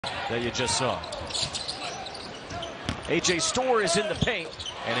that you just saw. A.J. Storr is in the paint,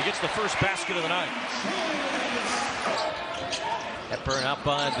 and he gets the first basket of the night. Hepburn out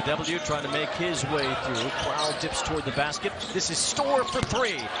by the W, trying to make his way through. Crowd dips toward the basket. This is Storr for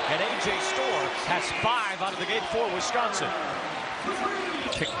three, and A.J. Storr has 5 out of the gate for Wisconsin.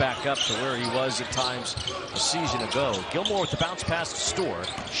 Pick back up to where he was at times a season ago. Gilmore with the bounce pass to Storr.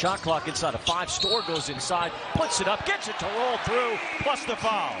 Shot clock inside of 5. Storr goes inside, puts it up, gets it to roll through, plus the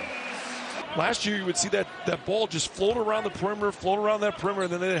foul. Last year, you would see that ball just float around the perimeter,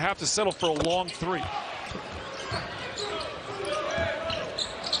 and then they'd have to settle for a long three.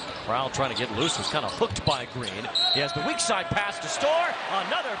 Crowell trying to get loose, was kind of hooked by Green. He has the weak side pass to Storr.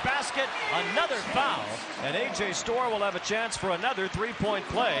 Another basket, another foul. And A.J. Storr will have a chance for another three-point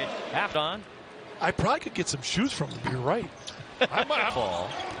play. After on. I probably could get some shoes from him, you're right. I might ball.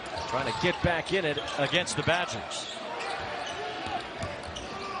 Trying to get back in it against the Badgers.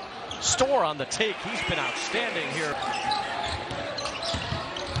 Storr on the take. He's been outstanding here.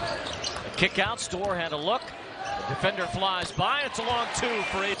 A kick out. Storr had a look. The defender flies by. It's a long 2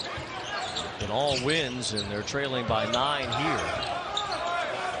 for 8. And all wins, and they're trailing by 9 here.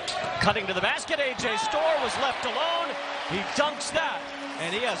 Cutting to the basket. A.J. Storr was left alone. He dunks that,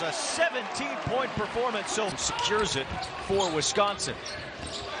 and he has a 17-point performance, so secures it for Wisconsin.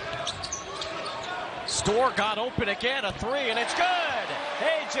 Storr got open again, a 3, and it's good.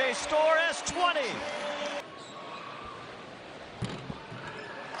 A.J. Storr has 20.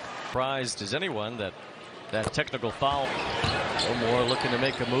 Surprised as anyone that technical foul. Gilmore looking to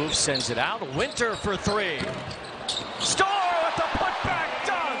make a move, sends it out. Winter for 3. Storr with the putback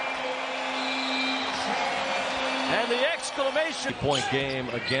dunk. And the exclamation point game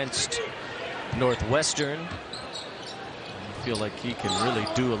against Northwestern. I feel like he can really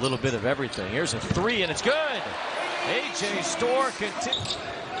do a little bit of everything. Here's a 3, and it's good. A.J. Storr continues.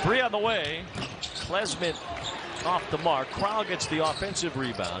 3 on the way. Klesmit off the mark. Crowell gets the offensive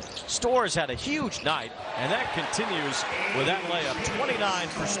rebound. Storr's had a huge night, and that continues with that layup. 29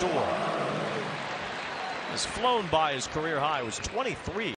 for Storr. Has flown by his career high. It was 23.